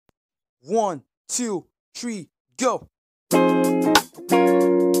1, 2, 3, go.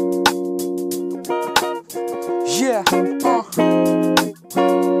 Yeah,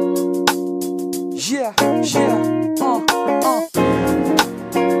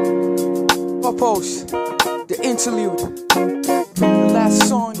 Purpose, the interlude, the last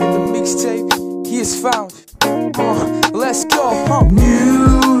song in the mixtape, he is found. Let's go,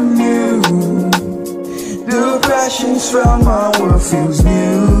 New, the passions from my world feels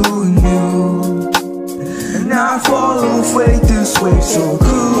new. And I follow faith this way so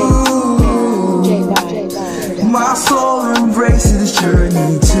cool. My soul embraces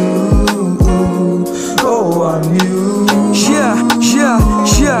journey too. Oh, I'm new.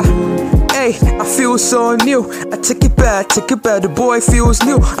 Hey, I feel so new. I take it back, the boy feels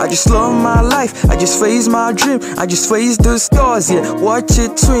new. I just love my life, I just face my dream, I just face the stars, yeah. Watch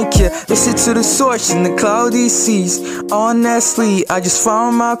it twink, yeah. Listen to the source in the cloudy seas. Honestly, I just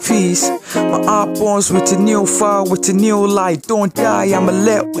found my peace. My heart burns with a new fire, with a new light. Don't die, I'ma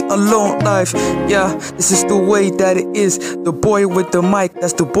let with a long life. Yeah, this is the way that it is. The boy with the mic,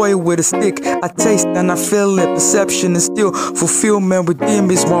 that's the boy with a stick. I taste and I feel it, perception is still fulfillment within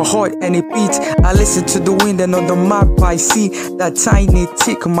me is my heart and it beats. I listen to the wind and on the map I see that tiny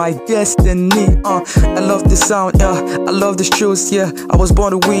tick, my destiny. I love the sound, yeah. I love the truth, yeah. I was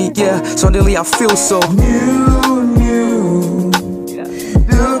born to win, yeah. Suddenly I feel so new.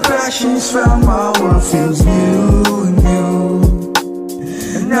 The passions from my world feels new.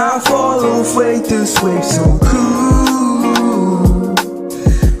 And I follow faith this way so cool.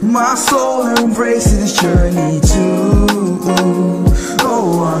 My soul embraces journey too.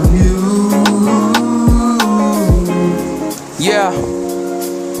 Oh, I'm new. Yeah.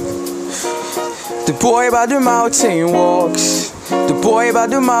 The boy by the mountain walks. The boy by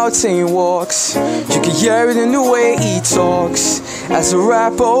the mountain walks. You can hear it in the way he talks. As a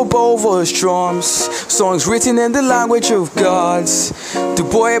rapper over his drums. Songs written in the language of gods. The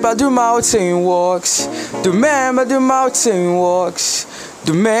boy by the mountain walks. The man by the mountain walks.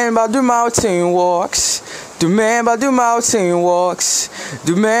 The man by the mountain walks. The man by the mountain walks.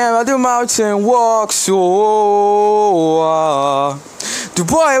 The man by the mountain walks. Oh, the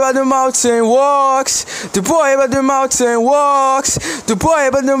boy by the mountain walks. The boy by the mountain walks. The boy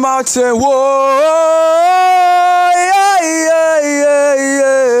by the mountain walks.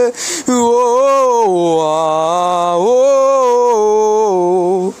 Oh,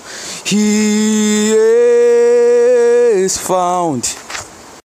 he is found.